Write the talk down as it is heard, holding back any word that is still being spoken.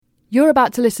You're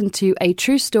about to listen to a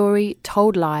true story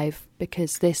told live,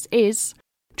 because this is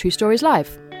True Stories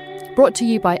Live, brought to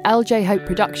you by LJ Hope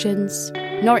Productions,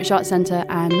 Norwich Arts Centre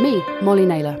and me, Molly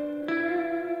Naylor.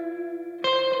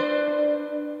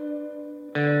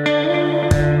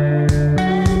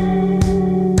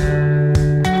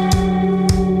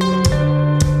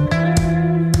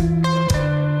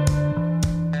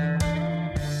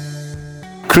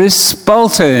 Chris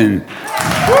Spalton.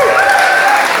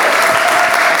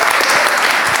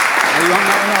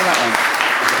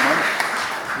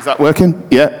 Is that working?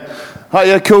 Yeah. Hi,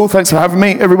 yeah, cool. Thanks for having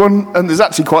me, everyone. And there's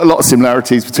actually quite a lot of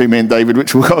similarities between me and David,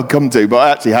 which we'll come to, but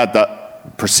I actually had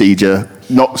that procedure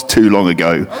not too long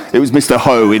ago. It was Mr.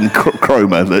 Ho in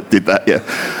Chroma that did that,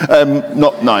 yeah.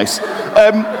 Not nice.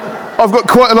 I've got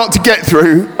quite a lot to get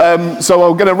through, so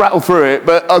I'm going to rattle through it,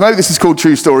 but I know this is called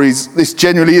True Stories. This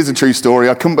genuinely is a true story.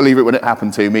 I couldn't believe it when it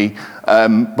happened to me,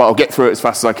 but I'll get through it as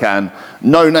fast as I can.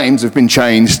 No names have been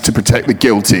changed to protect the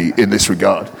guilty in this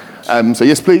regard. So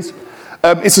yes, please.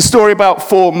 It's a story about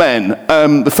four men.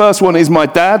 The first one is my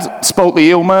dad, Spalt the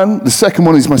Eel Man. The second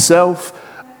one is myself,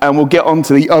 and we'll get on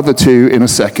to the other two in a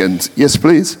second. Yes,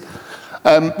 please.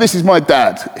 This is my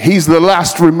dad. He's the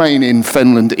last remaining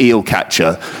Fenland eel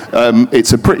catcher.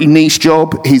 It's a pretty niche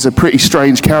job. He's a pretty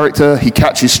strange character. He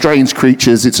catches strange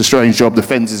creatures. It's a strange job. The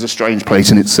Fens is a strange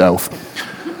place in itself.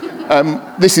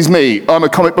 This is me. I'm a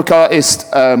comic book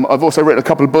artist. I've also written a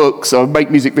couple of books. I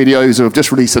make music videos. I've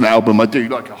just released an album. I do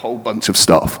like a whole bunch of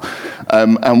stuff.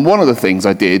 And one of the things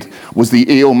I did was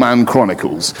the Eel Man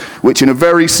Chronicles, which in a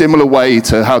very similar way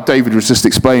to how David was just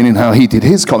explaining how he did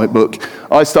his comic book,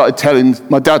 I started telling,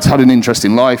 my dad's had an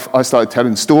interesting life. I started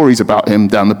telling stories about him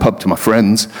down the pub to my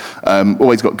friends.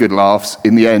 Always got good laughs.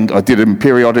 In the end, I did them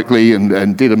periodically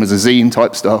and did them as a zine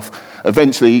type stuff.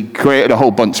 Eventually created a whole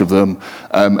bunch of them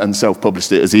and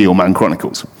self-published it as Eel Man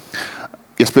Chronicles.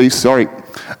 Yes, please, sorry.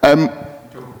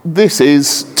 This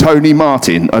is Tony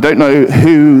Martin. I don't know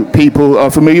who people are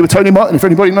familiar with Tony Martin. If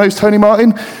anybody knows Tony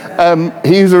Martin,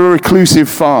 he's a reclusive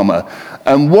farmer.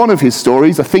 And one of his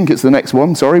stories, I think it's the next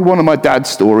one, one of my dad's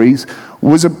stories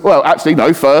was,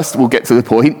 first we'll get to the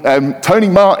point. Tony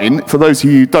Martin, for those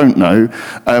of you who don't know,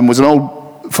 was an old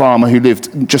farmer who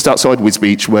lived just outside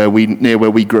Wisbech, near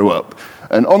where we grew up.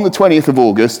 And on the 20th of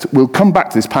August, we'll come back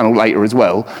to this panel later as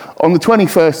well, on the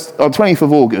 20th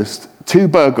of August, two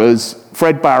burglars,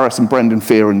 Fred Barras and Brendan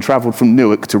Fearon, travelled from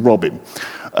Newark to rob him.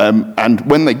 And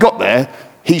when they got there,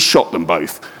 he shot them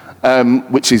both,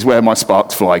 which is where my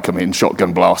sparks fly come in,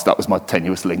 shotgun blast. That was my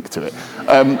tenuous link to it.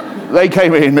 They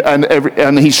came in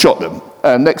and he shot them.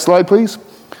 Next slide, please.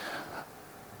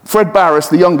 Fred Barras,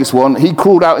 the youngest one, he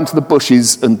crawled out into the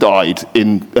bushes and died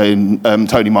in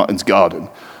Tony Martin's garden.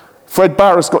 Fred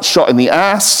Barras got shot in the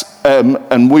ass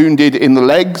and wounded in the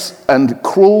legs and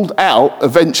crawled out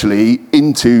eventually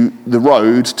into the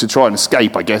road to try and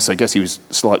escape, I guess. I guess he was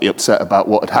slightly upset about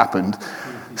what had happened.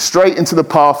 Straight into the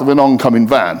path of an oncoming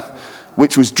van,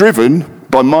 which was driven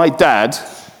by my dad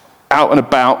out and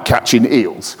about catching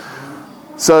eels.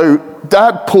 So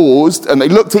Dad paused and they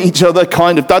looked at each other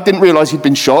Dad didn't realise he'd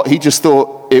been shot. He just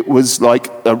thought it was like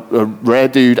a rare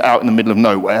dude out in the middle of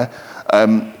nowhere.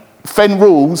 Fen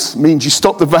rules means you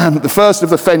stop the van. The first of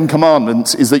the Fen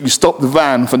commandments is that you stop the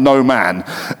van for no man.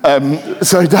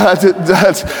 So Dad,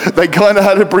 they kind of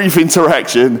had a brief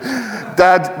interaction.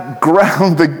 Dad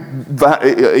ground the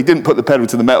van. He didn't put the pedal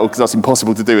to the metal because that's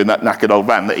impossible to do in that knackered old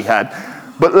van that he had,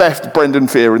 but left Brendan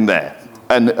Fearon there.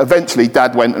 And eventually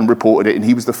Dad went and reported it, and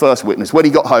he was the first witness. When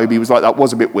he got home, he was like, that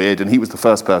was a bit weird, and he was the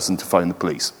first person to phone the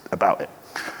police about it.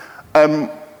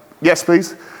 Yes,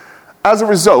 please. As a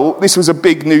result, this was a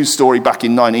big news story back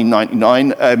in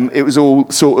 1999. It was all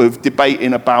sort of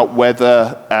debating about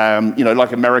whether,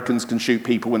 like Americans can shoot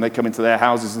people when they come into their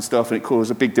houses and stuff, and it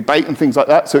caused a big debate and things like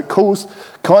that. So it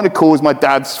kind of caused my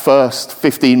dad's first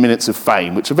 15 minutes of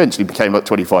fame, which eventually became like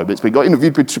 25 minutes. But he got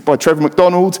interviewed by Trevor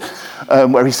McDonald,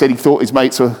 where he said he thought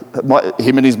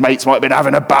him and his mates might have been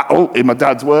having a battle, in my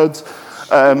dad's words.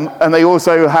 And they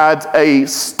also had a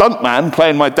stuntman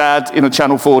playing my dad in a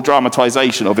Channel 4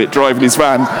 dramatisation of it, driving his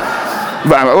van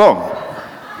along.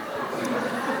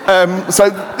 So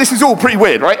this is all pretty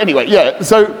weird, right? Anyway, yeah.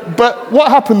 But what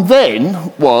happened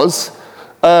then was,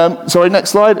 next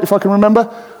slide, if I can remember.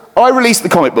 I released the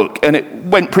comic book, and it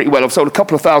went pretty well. I've sold a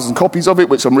couple of thousand copies of it,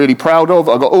 which I'm really proud of.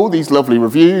 I got all these lovely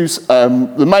reviews.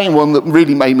 The main one that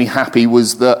really made me happy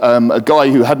was that a guy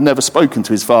who had never spoken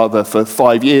to his father for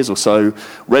 5 years or so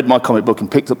read my comic book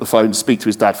and picked up the phone to speak to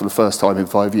his dad for the first time in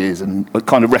 5 years, and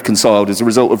kind of reconciled as a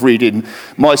result of reading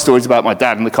my stories about my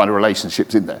dad and the kind of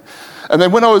relationships in there. And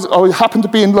then when I happened to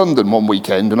be in London one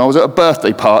weekend, and I was at a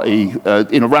birthday party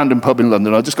in a random pub in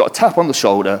London. I just got a tap on the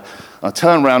shoulder. I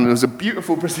turned around, and there was a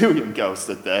beautiful Brazilian girl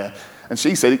stood there. And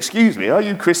she said, "Excuse me, are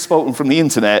you Chris Spalton from the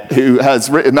internet who has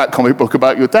written that comic book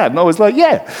about your dad?" And I was like,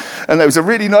 "Yeah." And there was a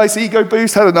really nice ego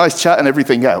boost, had a nice chat and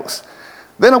everything else.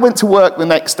 Then I went to work the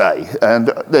next day.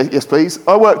 And, yes, please.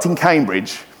 I worked in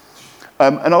Cambridge.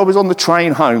 And I was on the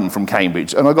train home from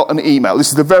Cambridge, and I got an email. This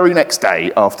is the very next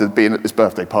day after being at this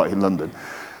birthday party in London.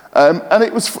 And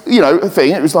it was, a thing.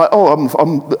 It was like,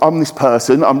 I'm this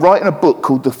person. I'm writing a book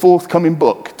called The Forthcoming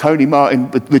Book, Tony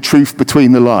Martin, The Truth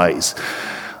Between the Lies.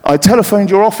 I telephoned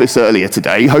your office earlier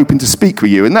today, hoping to speak with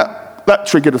you, and that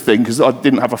triggered a thing, because I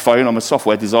didn't have a phone. I'm a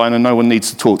software designer. No one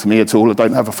needs to talk to me at all. I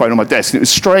don't have a phone on my desk. And it was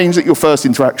strange that your first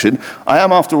interaction, I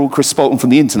am, after all, Chris Spalton from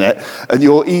the internet, and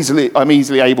I'm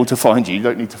easily able to find you. You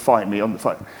don't need to find me on the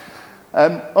phone.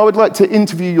 I would like to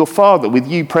interview your father with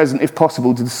you present, if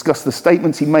possible, to discuss the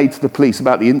statements he made to the police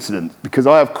about the incident, because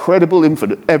I have credible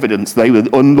evidence they were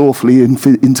unlawfully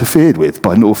interfered with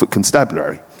by Norfolk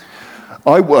Constabulary.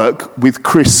 I work with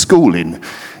Chris Schooling.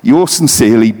 Yours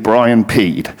sincerely, Brian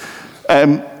Peed.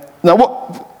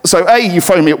 So A, you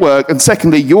phoned me at work, and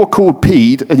secondly, you're called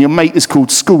Peed and your mate is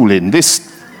called Schooling.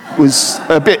 This was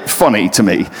a bit funny to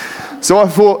me. So I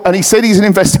thought, and he said he's an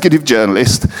investigative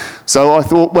journalist, so I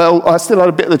thought, well, I still had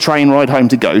a bit of the train ride home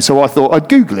to go, so I thought I'd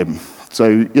Google him.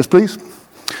 So, yes, please.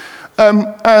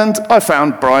 And I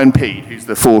found Brian Peed, who's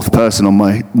the fourth person on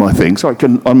my thing, so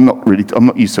I'm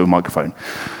not used to a microphone.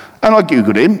 And I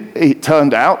Googled him. It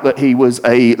turned out that he was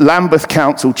a Lambeth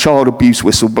Council child abuse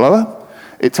whistleblower.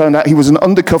 It turned out he was an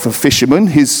undercover fisherman.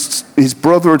 His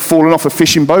brother had fallen off a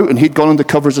fishing boat, and he'd gone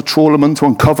undercover as a trawlerman to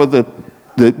uncover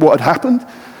what had happened.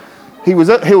 He was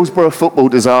at Hillsborough football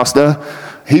disaster.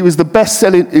 He was the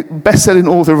best-selling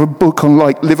author of a book on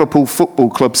Liverpool Football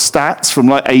Club stats from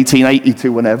 1880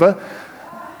 to whenever.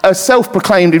 A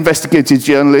self-proclaimed investigative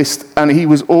journalist, and he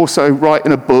was also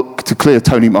writing a book to clear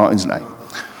Tony Martin's name.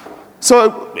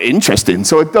 So, interesting.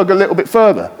 So I dug a little bit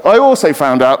further. I also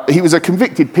found out he was a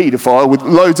convicted paedophile with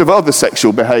loads of other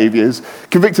sexual behaviours,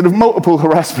 convicted of multiple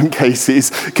harassment cases,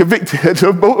 convicted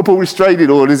of multiple restraining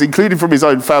orders, including from his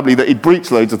own family that he'd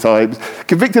breached loads of times,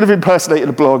 convicted of impersonating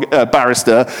a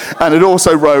barrister, and had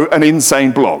also wrote an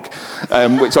insane blog,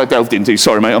 which I delved into.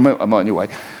 Sorry, mate, I'm on your way.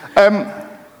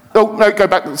 Go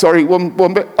back. Sorry,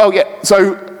 one bit. Oh, yeah.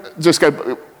 So just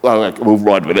go... Well, we'll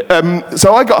ride with it.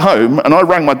 So I got home, and I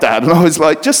rang my dad, and I was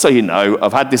like, just so you know,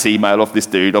 I've had this email off this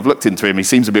dude. I've looked into him. He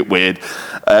seems a bit weird.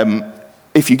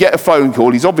 If you get a phone call,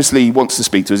 he obviously wants to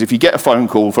speak to us. If you get a phone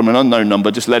call from an unknown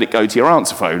number, just let it go to your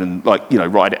answer phone and,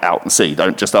 write it out and see.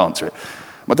 Don't just answer it.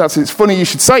 My dad said, it's funny you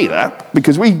should say that,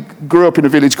 because we grew up in a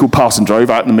village called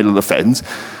Parsondrove out in the middle of the fens.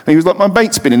 And he was like, my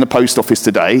mate's been in the post office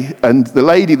today, and the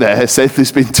lady there said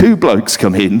there's been two blokes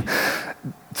come in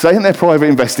saying they're private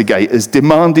investigators,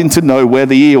 demanding to know where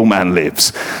the eel man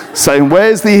lives. Saying,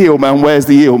 where's the eel man, where's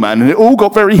the eel man? And it all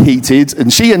got very heated,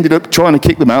 and she ended up trying to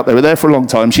kick them out. They were there for a long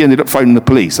time. She ended up phoning the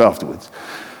police afterwards.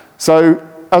 So,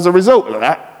 as a result of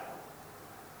that,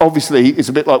 obviously, it's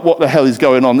a bit like, what the hell is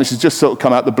going on? This has just sort of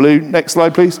come out the blue. Next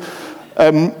slide, please.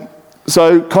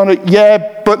 So, kind of,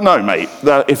 yeah, but no, mate,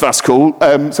 if that's cool.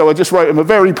 So I just wrote him a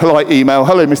very polite email.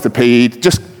 Hello, Mr. Peed.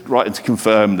 Just writing to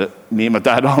confirm that me and my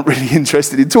dad aren't really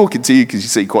interested in talking to you because you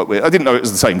seem quite weird. I didn't know it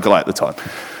was the same guy at the time.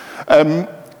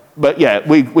 But yeah,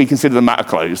 we consider the matter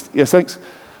closed. Yes, thanks.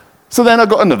 So then I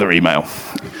got another email.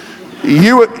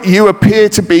 You appear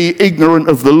to be ignorant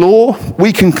of the law.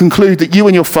 We can conclude that you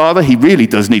and your father, he really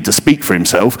does need to speak for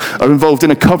himself, are involved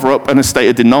in a cover-up and a state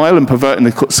of denial and perverting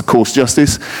the court's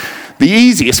justice. The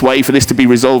easiest way for this to be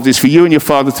resolved is for you and your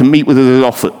father to meet with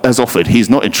us as offered.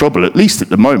 He's not in trouble, at least at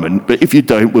the moment, but if you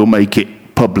don't, we'll make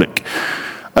it public.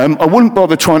 I wouldn't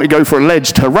bother trying to go for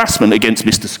alleged harassment against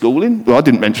Mr. Schooling. Well, I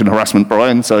didn't mention harassment,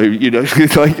 Brian, so,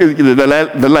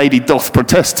 the lady doth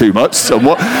protest too much,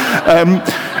 somewhat.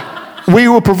 We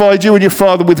will provide you and your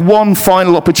father with one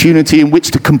final opportunity in which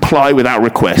to comply with our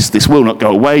request. This will not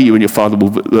go away. You and your father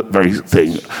will look very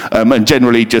thing. And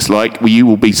generally, you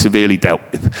will be severely dealt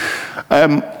with.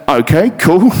 Okay,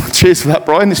 cool. Cheers for that,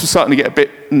 Brian. This was starting to get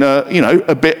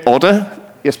a bit odder.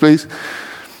 Yes, please.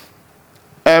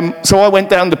 So I went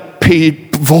down the P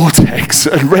vortex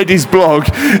and read his blog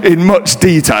in much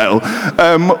detail.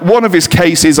 One of his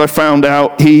cases, I found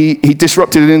out, he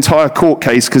disrupted an entire court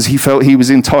case because he felt he was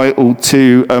entitled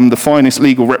to the finest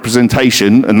legal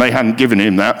representation, and they hadn't given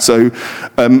him that. So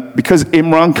because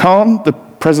Imran Khan, the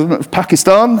president of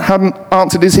Pakistan, hadn't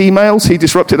answered his emails, he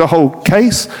disrupted a whole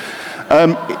case.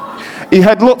 He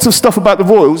had lots of stuff about the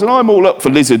royals, and I'm all up for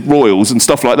lizard royals and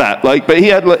stuff like that. But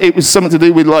it was something to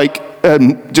do with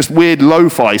just weird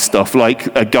lo-fi stuff, like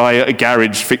a guy at a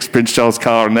garage fixed Prince Charles'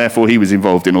 car, and therefore he was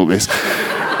involved in all this.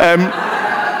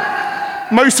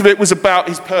 Most of it was about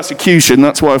his persecution.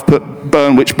 That's why I've put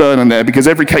Burn Witch Burn in there, because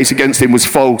every case against him was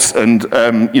false and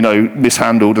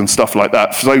mishandled and stuff like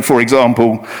that. So, for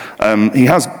example, he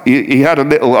had a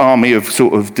little army of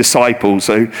sort of disciples.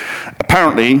 So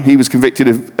apparently he was convicted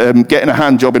of getting a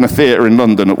hand job in a theatre in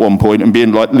London at one point and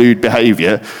being like lewd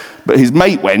behaviour. But his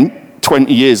mate went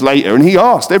 20 years later, and he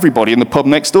asked everybody in the pub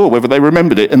next door whether they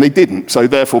remembered it, and they didn't, so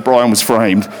therefore Brian was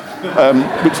framed.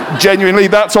 Which, genuinely,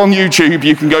 that's on YouTube,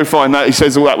 you can go find that, he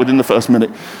says all that within the first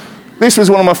minute. This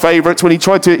was one of my favourites, when he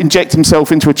tried to inject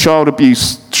himself into a child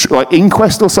abuse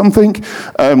inquest or something,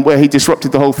 where he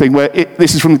disrupted the whole thing.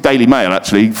 This is from the Daily Mail,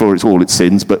 actually, for all its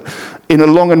sins, but in a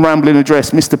long and rambling address,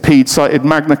 Mr. Pede cited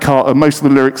Magna Carta, most of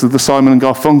the lyrics of the Simon &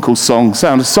 Garfunkel song,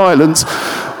 Sound of Silence,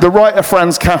 the writer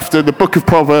Franz Kafka, the Book of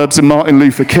Proverbs, and Martin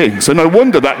Luther King. So no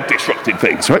wonder that disrupted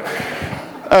things, right?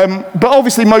 But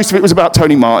obviously most of it was about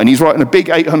Tony Martin. He's writing a big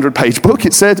 800-page book,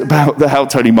 it said, about how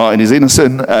Tony Martin is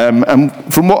innocent.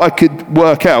 And from what I could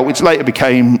work out, which later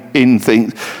became in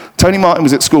things, Tony Martin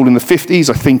was at school in the 50s,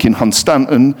 I think in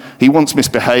Hunstanton. He once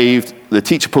misbehaved. The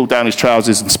teacher pulled down his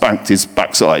trousers and spanked his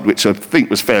backside, which I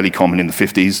think was fairly common in the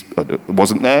 50s. I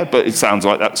wasn't there, but it sounds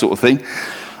like that sort of thing.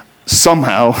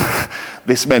 Somehow,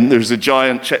 this meant there was a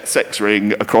giant sex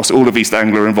ring across all of East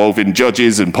Anglia involving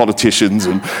judges and politicians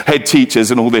and head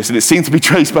teachers and all this, and it seemed to be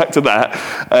traced back to that.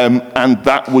 And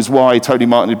that was why Tony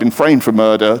Martin had been framed for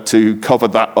murder, to cover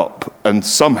that up. And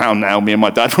somehow now me and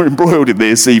my dad were embroiled in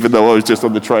this, even though I was just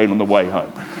on the train on the way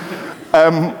home.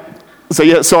 So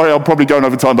yeah, sorry, I'm probably going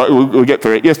over time, but we'll get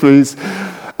through it. Yes, please.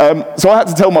 So I had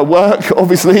to tell my work,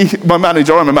 obviously. I'm a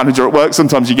manager at work.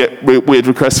 Sometimes you get weird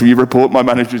requests for your report. My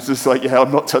manager's just like, yeah,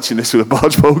 I'm not touching this with a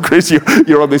barge pole, Chris.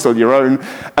 You're on this on your own.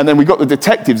 And then we got the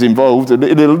detectives involved. And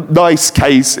in a nice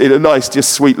case, in a nice,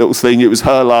 just sweet little thing, it was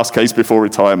her last case before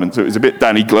retirement. So it was a bit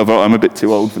Danny Glover. I'm a bit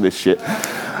too old for this shit.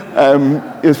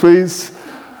 Yes, please.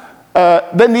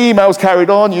 Then the emails carried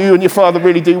on. You and your father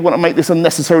really do want to make this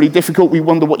unnecessarily difficult. We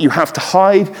wonder what you have to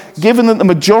hide. Given that the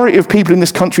majority of people in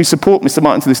this country support Mr.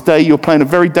 Martin to this day, you're playing a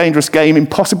very dangerous game in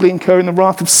possibly incurring the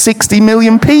wrath of 60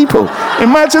 million people.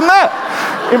 Imagine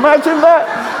that. Imagine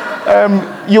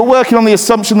that. You're working on the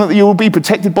assumption that you will be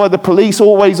protected by the police.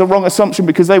 Always a wrong assumption,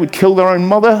 because they would kill their own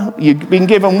mother. You've been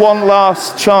given one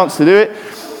last chance to do it.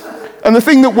 And the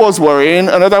thing that was worrying,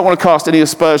 and I don't want to cast any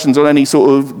aspersions on any sort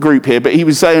of group here, but he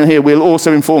was saying here, we'll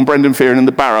also inform Brendan Fearon and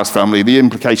the Barras family, the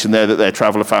implication there that they're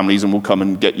traveller families and will come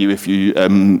and get you if you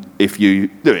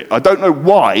do it. I don't know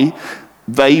why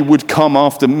they would come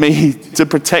after me to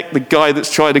protect the guy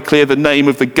that's trying to clear the name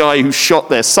of the guy who shot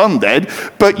their son dead,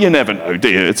 but you never know, do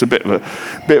you? It's a bit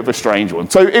of a strange one.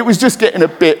 So it was just getting a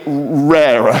bit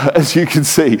rarer, as you can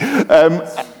see.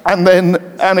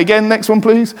 And again, next one,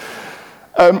 please.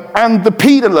 And the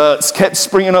Pede alerts kept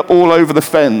springing up all over the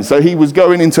fen. So he was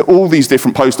going into all these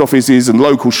different post offices and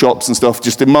local shops and stuff,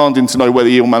 just demanding to know where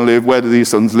the ill man lived, where did his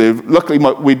sons live. Luckily,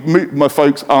 my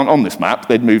folks aren't on this map.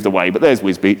 They'd moved away, but there's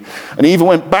Wisbech. And he even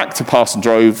went back to Parson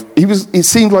Drove. It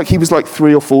seemed like he was like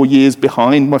 3 or 4 years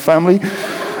behind my family.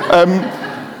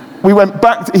 He went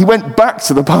back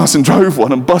to the Parson Drove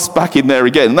one and bust back in there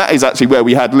again. And that is actually where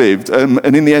we had lived.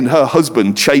 And in the end, her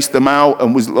husband chased them out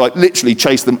and was like literally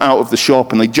chased them out of the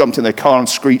shop. And they jumped in their car and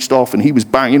screeched off. And he was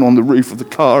banging on the roof of the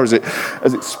car as it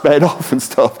sped off and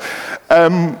stuff.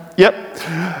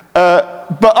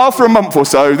 But after a month or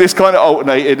so, this kind of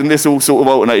alternated, and this all sort of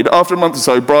alternated. After a month or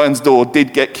so, Brian's door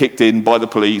did get kicked in by the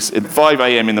police at 5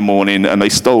 a.m. in the morning, and they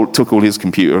took all his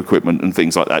computer equipment and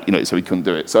things like that, so he couldn't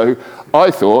do it. So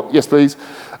I thought, yes, please,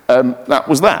 that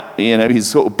was that. His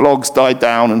sort of blogs died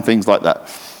down and things like that.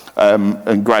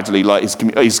 And gradually, like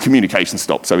his communication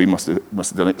stopped, so he must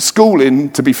have done it.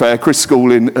 Schooling, to be fair, Chris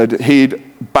Schooling, he'd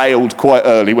bailed quite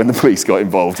early when the police got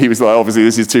involved. He was like, obviously,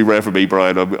 this is too rare for me,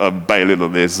 Brian. I'm bailing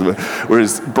on this,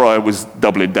 whereas Brian was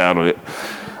doubling down on it.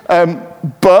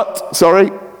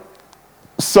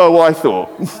 So I thought.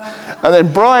 And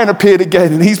then Brian appeared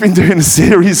again, and he's been doing a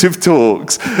series of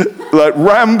talks, like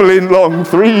rambling long,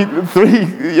 three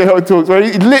talks, where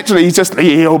he's just the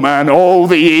eel man,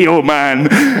 the eel man.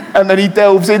 And then he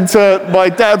delves into my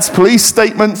dad's police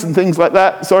statements and things like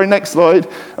that. Sorry, next slide.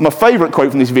 And my favourite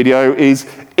quote from this video is,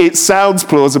 "It sounds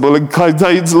plausible and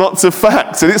contains lots of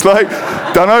facts." And it's like,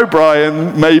 dunno,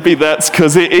 Brian, maybe that's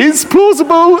because it is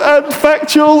plausible and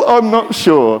factual, I'm not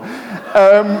sure.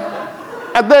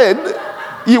 And then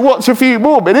you watch a few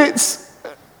more minutes,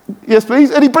 yes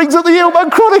please, and he brings up the Eelman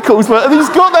Chronicles, and he's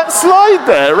got that slide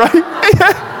there, right?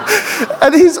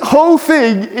 And his whole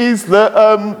thing is that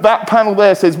that panel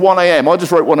there says 1 a.m. I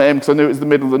just wrote 1 a.m. because I knew it was the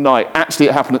middle of the night. Actually,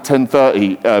 it happened at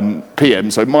 10:30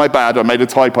 p.m. So my bad, I made a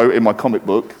typo in my comic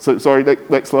book. So sorry,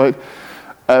 next slide.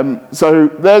 So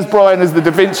there's Brian as the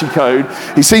Da Vinci Code.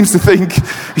 He seems to think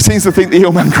the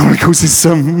Eelman Chronicles is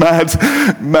some mad,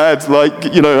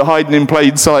 like, you know, hiding in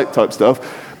plain sight type stuff.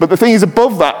 But the thing is,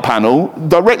 above that panel,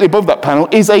 directly above that panel,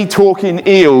 is a talking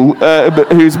eel,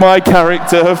 who's my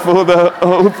character for the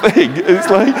whole thing. It's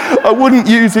like, I wouldn't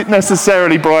use it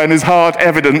necessarily, Brian, as hard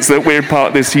evidence that we're part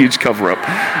of this huge cover-up.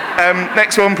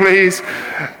 Next one, please.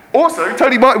 Also,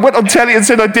 Tony Martin went on telly and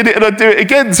said I did it and I'd do it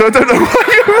again, so I don't know why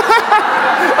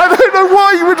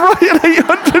you would write an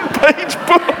 800-page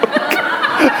book.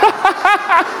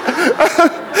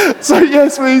 So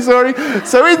yes, please, sorry.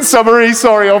 So in summary,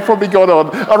 sorry, I've probably gone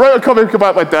on. I wrote a comic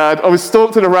about my dad. I was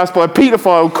stalked and harassed by a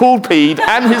paedophile called Pede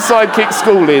and his sidekick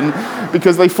Schooling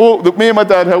because they thought that me and my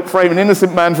dad helped frame an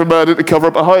innocent man for murder to cover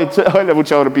up a high-level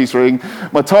child abuse ring.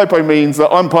 My typo means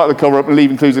that I'm part of the cover-up and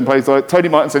leaving clues in place. Like Tony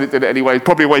Martin said it did it anyway.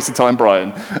 Probably a waste of time,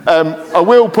 Brian. I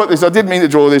will put this, I didn't mean to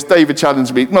draw this. David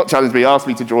asked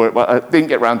me to draw it, but I didn't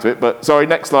get round to it. But sorry,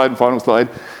 next slide and final slide.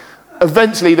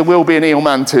 Eventually, there will be an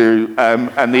Eelman 2,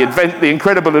 and the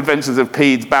incredible adventures of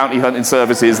Pede's bounty hunting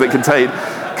services that contain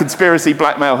conspiracy,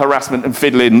 blackmail, harassment, and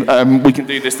fiddling. We can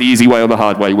do this the easy way or the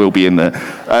hard way will be in there.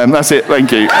 That's it.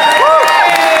 Thank you.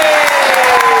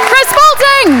 Chris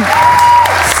Spalton!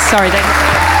 Sorry, David.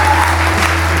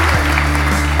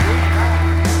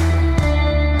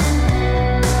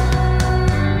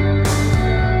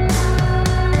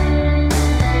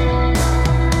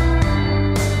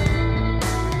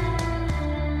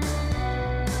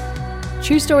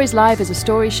 True Stories Live is a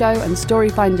story show and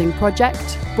story-finding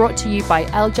project brought to you by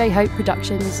LJ Hope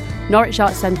Productions, Norwich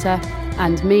Arts Centre,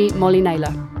 and me, Molly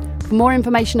Naylor. For more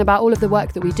information about all of the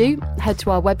work that we do, head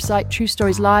to our website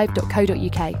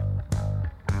truestorieslive.co.uk.